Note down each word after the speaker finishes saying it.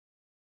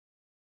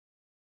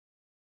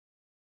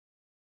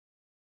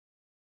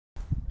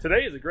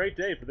Today is a great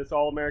day for this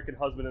all-American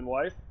husband and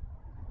wife.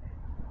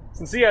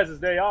 Since he has his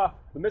day off,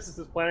 the missus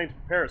is planning to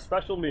prepare a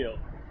special meal.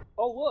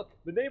 Oh look,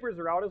 the neighbors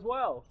are out as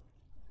well.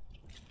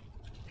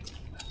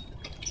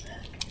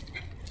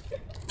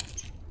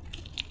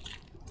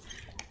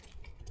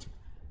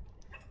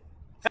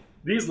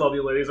 These lovely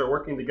ladies are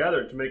working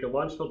together to make a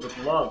lunch filled with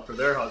love for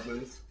their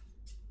husbands.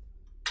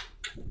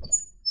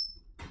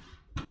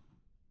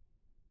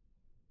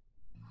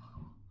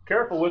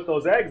 Careful with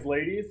those eggs,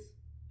 ladies.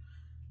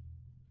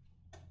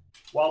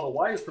 While the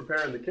wives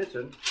prepare in the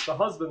kitchen, the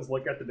husbands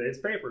look at the day's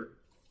paper.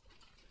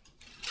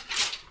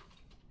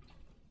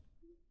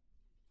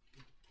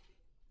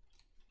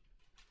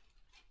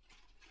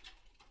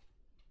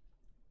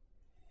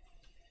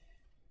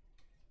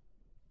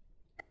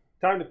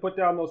 Time to put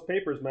down those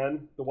papers,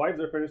 men. The wives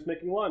are finished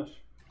making lunch.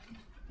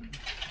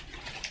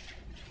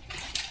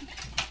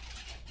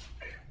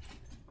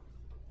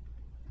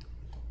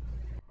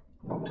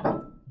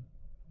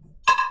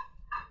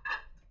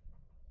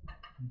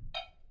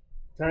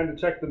 Time to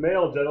check the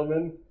mail,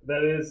 gentlemen.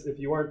 That is, if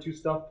you aren't too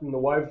stuffed from the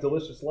wives'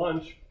 delicious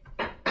lunch.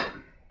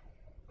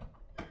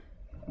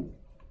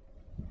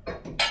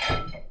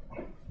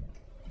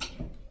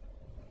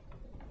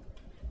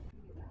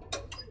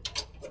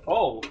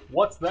 Oh,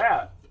 what's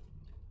that?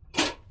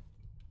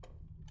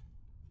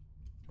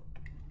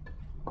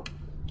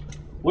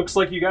 Looks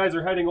like you guys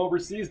are heading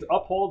overseas to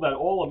uphold that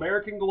old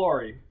American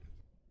glory.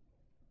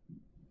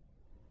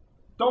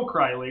 Don't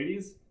cry,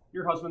 ladies.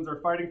 Your husbands are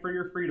fighting for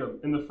your freedom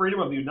and the freedom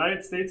of the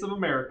United States of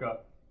America.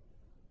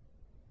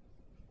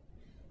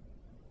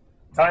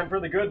 Time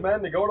for the good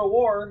men to go to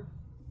war.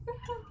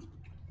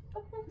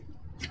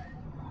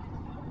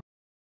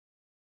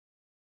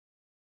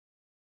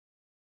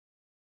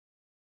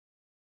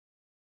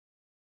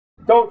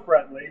 Don't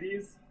fret,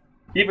 ladies.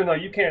 Even though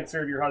you can't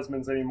serve your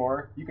husbands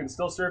anymore, you can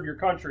still serve your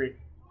country.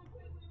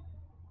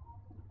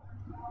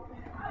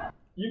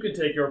 You can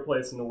take your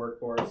place in the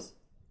workforce.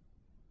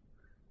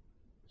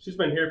 She's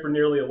been here for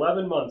nearly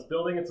 11 months,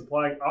 building and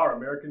supplying our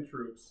American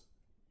troops.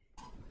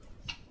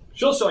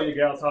 She'll show you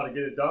gals how to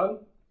get it done.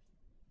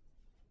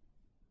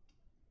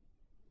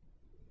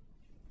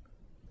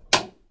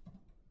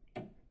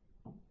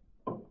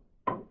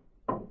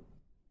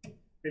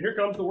 And here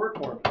comes the work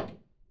form.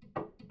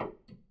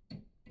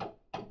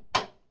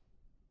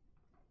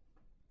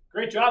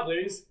 Great job,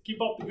 ladies.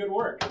 Keep up the good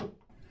work.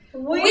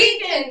 We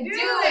can do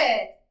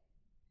it!